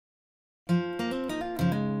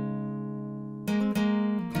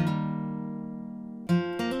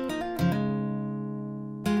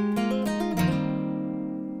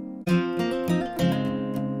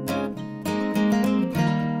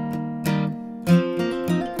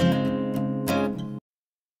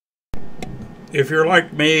If you're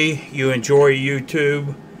like me, you enjoy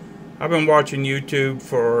YouTube. I've been watching YouTube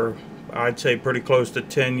for, I'd say, pretty close to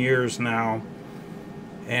 10 years now.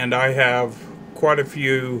 And I have quite a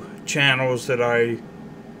few channels that I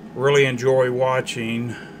really enjoy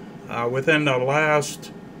watching. Within the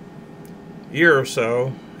last year or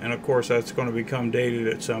so, and of course that's going to become dated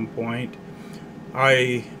at some point,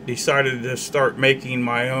 I decided to start making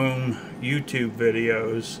my own YouTube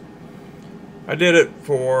videos. I did it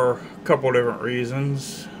for a couple different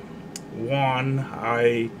reasons. One,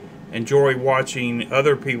 I enjoy watching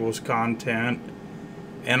other people's content,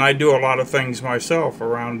 and I do a lot of things myself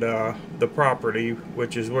around the property,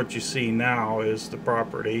 which is what you see now is the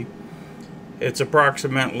property. It's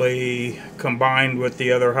approximately, combined with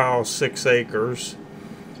the other house, 6 acres,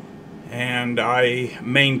 and I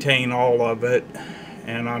maintain all of it,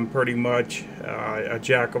 and I'm pretty much a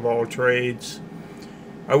jack of all trades.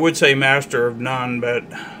 I would say master of none, but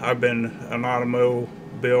I've been an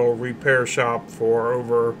automobile repair shop for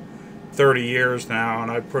over 30 years now,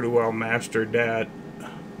 and I pretty well mastered that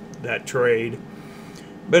trade.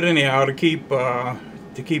 But anyhow, to keep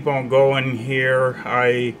on going here,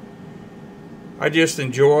 I just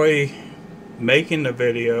enjoy making the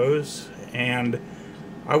videos, and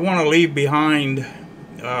I want to leave behind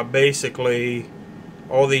basically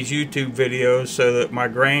all these YouTube videos so that my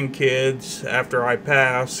grandkids, after I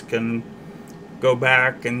pass, can go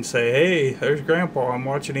back and say, hey, there's Grandpa, I'm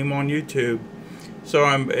watching him on YouTube. So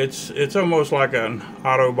it's almost like an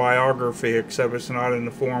autobiography, except it's not in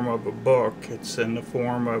the form of a book. It's in the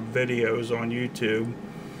form of videos on YouTube.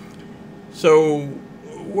 So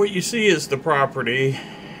what you see is the property,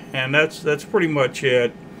 and that's pretty much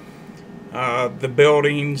it. The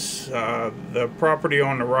buildings, the property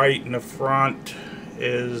on the right in the front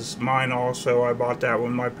is mine also. I bought that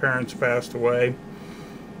when my parents passed away.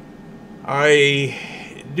 I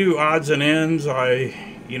do odds and ends. I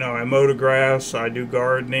mow the grass, I do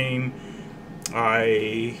gardening,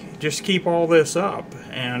 I just keep all this up,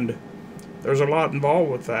 and there's a lot involved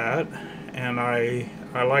with that, and I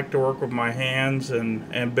like to work with my hands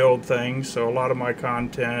and build things, so a lot of my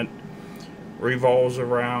content revolves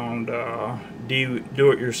around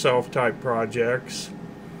do-it-yourself type projects.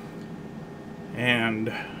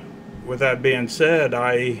 And with that being said,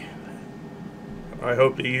 I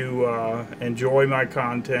hope that you enjoy my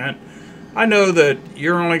content. I know that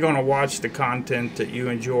you're only going to watch the content that you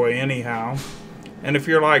enjoy anyhow, and if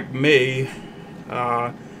you're like me,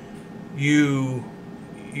 you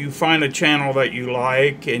find a channel that you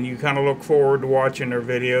like and you kind of look forward to watching their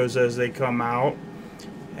videos as they come out,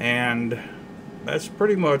 and that's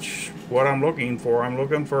pretty much what I'm looking for. I'm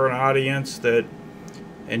looking for an audience that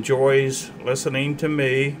enjoys listening to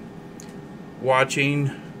me, watching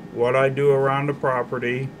what I do around the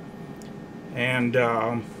property, and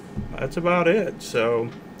that's about it. So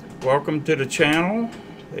welcome to the channel.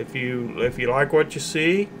 If you like what you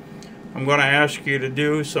see, I'm going to ask you to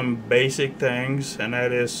do some basic things, and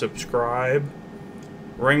that is subscribe,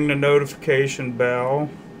 ring the notification bell.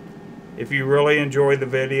 If you really enjoy the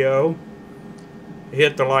video,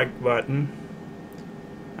 hit the like button.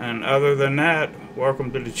 And other than that,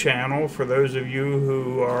 welcome to the channel. For those of you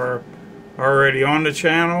who are already on the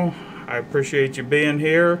channel, I appreciate you being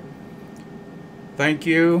here. Thank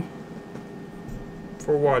you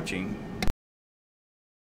for watching.